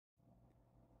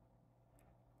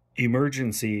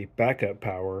Emergency backup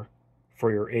power for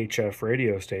your HF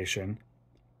radio station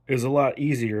is a lot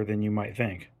easier than you might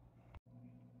think.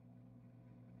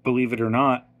 Believe it or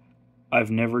not, I've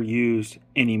never used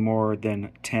any more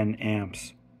than 10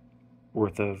 amps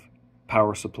worth of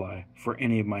power supply for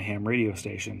any of my ham radio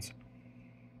stations.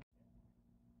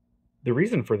 The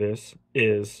reason for this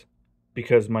is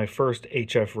because my first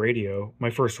HF radio, my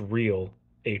first real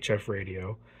HF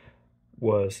radio,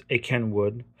 was a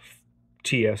Kenwood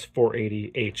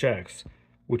TS480HX,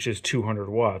 which is 200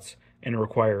 watts and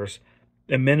requires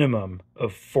a minimum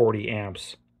of 40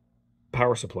 amps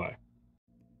power supply.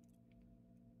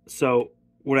 So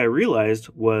what I realized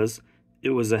was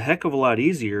it was a heck of a lot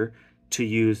easier to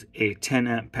use a 10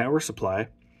 amp power supply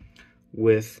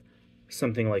with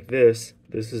something like this.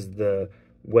 This is the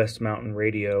West Mountain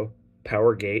Radio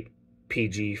PowerGate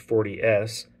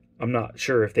PG40S. I'm not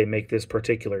sure if they make this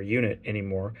particular unit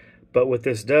anymore, but what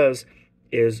this does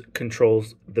is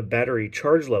controls the battery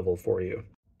charge level for you.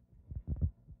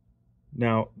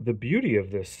 Now, the beauty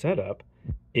of this setup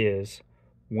is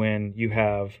when you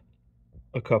have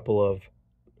a couple of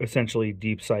essentially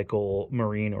deep cycle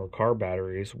marine or car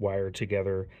batteries wired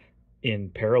together in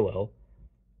parallel,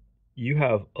 you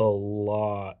have a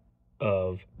lot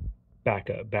of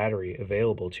backup battery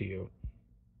available to you.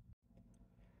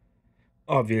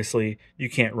 Obviously, you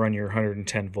can't run your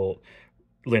 110 volt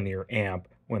linear amp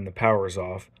when the power is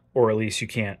off, or at least you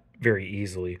can't very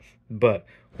easily. But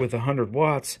with 100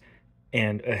 watts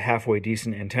and a halfway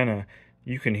decent antenna,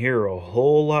 you can hear a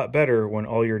whole lot better when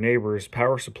all your neighbors'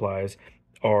 power supplies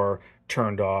are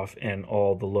turned off and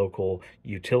all the local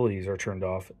utilities are turned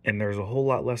off, and there's a whole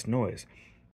lot less noise.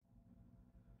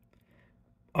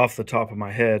 Off the top of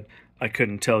my head, I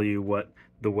couldn't tell you what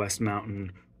the West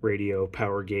Mountain Radio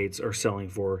power gates are selling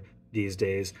for these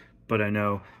days, but I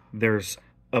know there's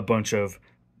a bunch of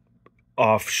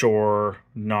offshore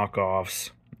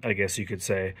knockoffs, I guess you could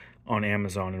say, on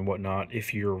Amazon and whatnot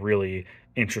if you're really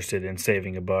interested in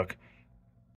saving a buck.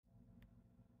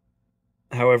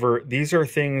 However, these are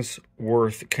things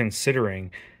worth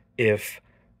considering if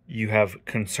you have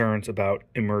concerns about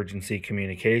emergency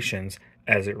communications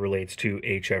as it relates to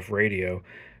HF radio.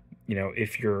 You know,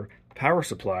 if your power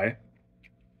supply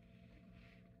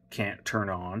can't turn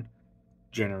on,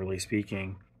 generally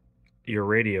speaking, your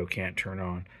radio can't turn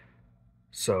on.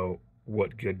 So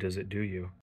what good does it do you?